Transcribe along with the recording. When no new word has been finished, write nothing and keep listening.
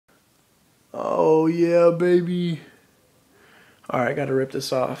Oh yeah, baby. Alright, I gotta rip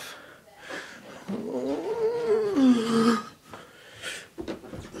this off.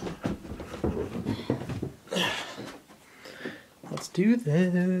 Let's do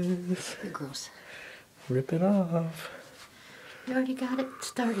this. Gross. Rip it off. You already got it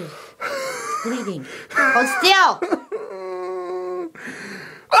started. It's bleeding. Hold still!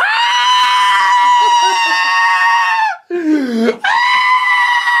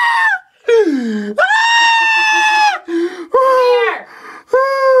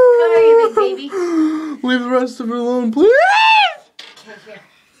 Leave the rest of it alone, please. Okay,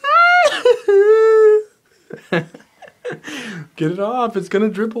 Get it off. It's gonna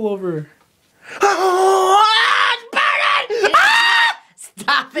drip all over.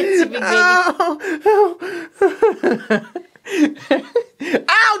 stop it, big baby. Ow!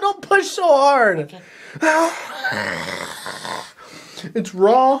 Ow! Don't push so hard. Okay. It's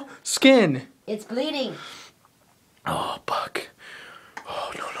raw skin. It's bleeding. Oh, Buck.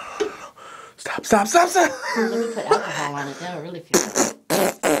 Oh, no. Stop. Let me put alcohol on it. That'll really feel it.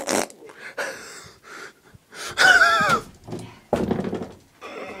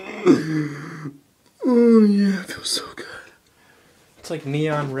 Oh, yeah. It feels so good. It's like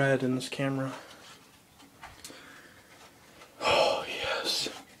neon red in this camera. Oh, yes.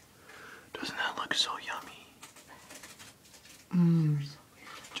 Doesn't that look so yummy?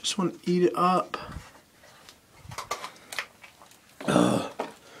 Just want to eat it up. Put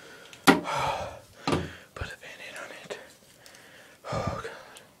a Band-Aid on it. Oh, God.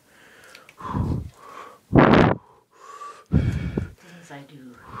 Things I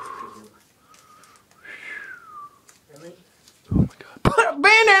do for you. Really? Oh, my God. Put a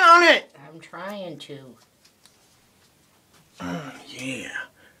Band-Aid on it! I'm trying to. Yeah.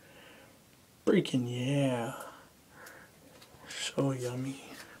 Freaking yeah. So yummy.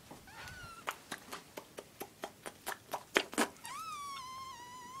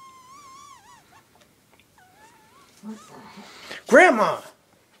 What the heck? Grandma!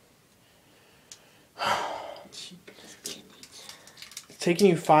 It's taking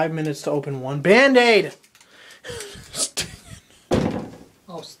you 5 minutes to open one Band-Aid!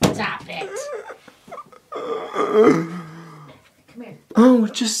 Oh, stop it. Come here. Oh,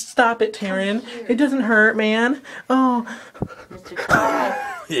 just stop it, Taryn. It doesn't hurt, man. Oh. Mr. Todd.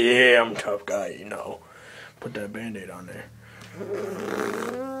 Yeah, I'm a tough guy, you know. Put that Band-Aid on there.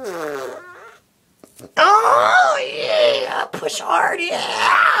 Oh, yeah. Push hard. Yeah.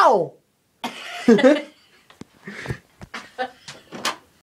 Ow.